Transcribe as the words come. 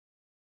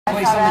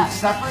Play something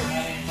separate,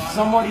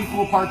 somewhat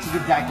equal parts of the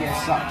deck as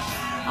such.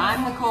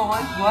 I'm the cool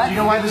one. What? You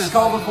know why this is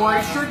called the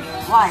 4-ace trick?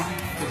 Why?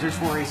 Because there's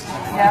 4 aces.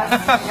 Yes,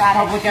 got it.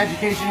 Public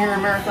education here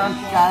in Marathon.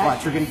 Got it.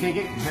 What, you're going to take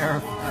it?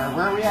 Where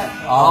are we at?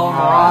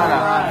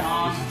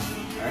 Alvarado.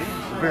 Ready?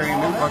 Bury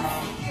him in.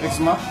 Mix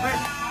them up.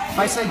 If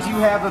I said, do you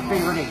have a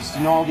favorite ace? Do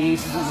you know all the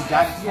aces of the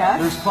deck? Yes.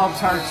 There's clubs,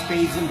 hearts,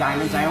 spades, and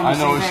diamonds. I only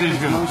know say what she's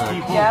that gonna because most pick.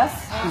 people, Yes.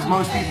 because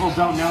most people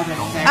don't know that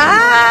it's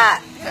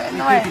actually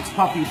they think it's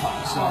puppy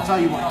pup. So I'll tell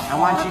you what. I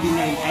want you to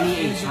name any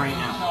ace right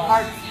now.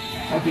 Heart.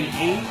 That'd be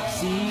A,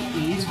 C,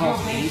 E is both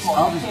ace.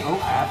 Of is O,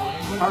 F.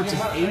 Hearts is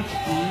H,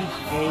 E,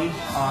 A,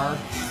 R,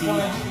 C.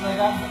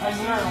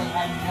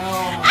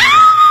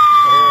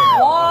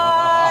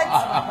 What?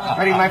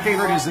 Ready? My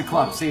favorite is the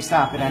club. Say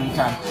stop at any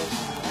time.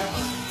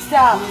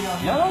 Stop.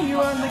 No,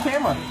 you on the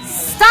camera.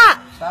 Stop!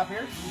 Stop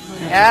here?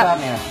 Yeah. Stop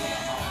now.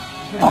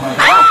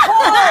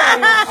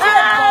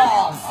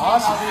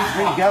 Awesome.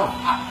 There you go.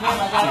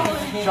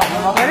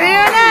 What are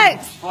you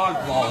next? I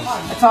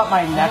taught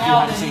my nephew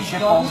how to say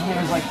shitballs when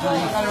he was like 3.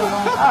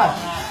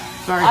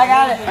 Sorry. I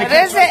got it. What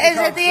is it? Is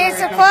it the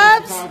ace of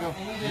clubs?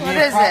 What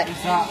is it?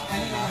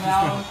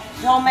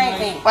 Don't make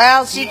me.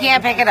 Well, she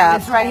can't pick it up.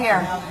 It's right here.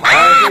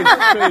 What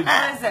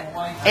is it?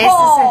 Ace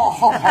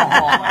of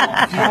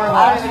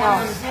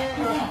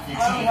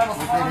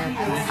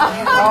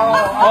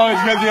Oh,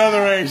 he's got the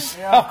other ace.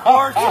 Of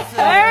course.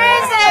 Where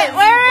is it?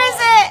 Where is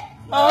it?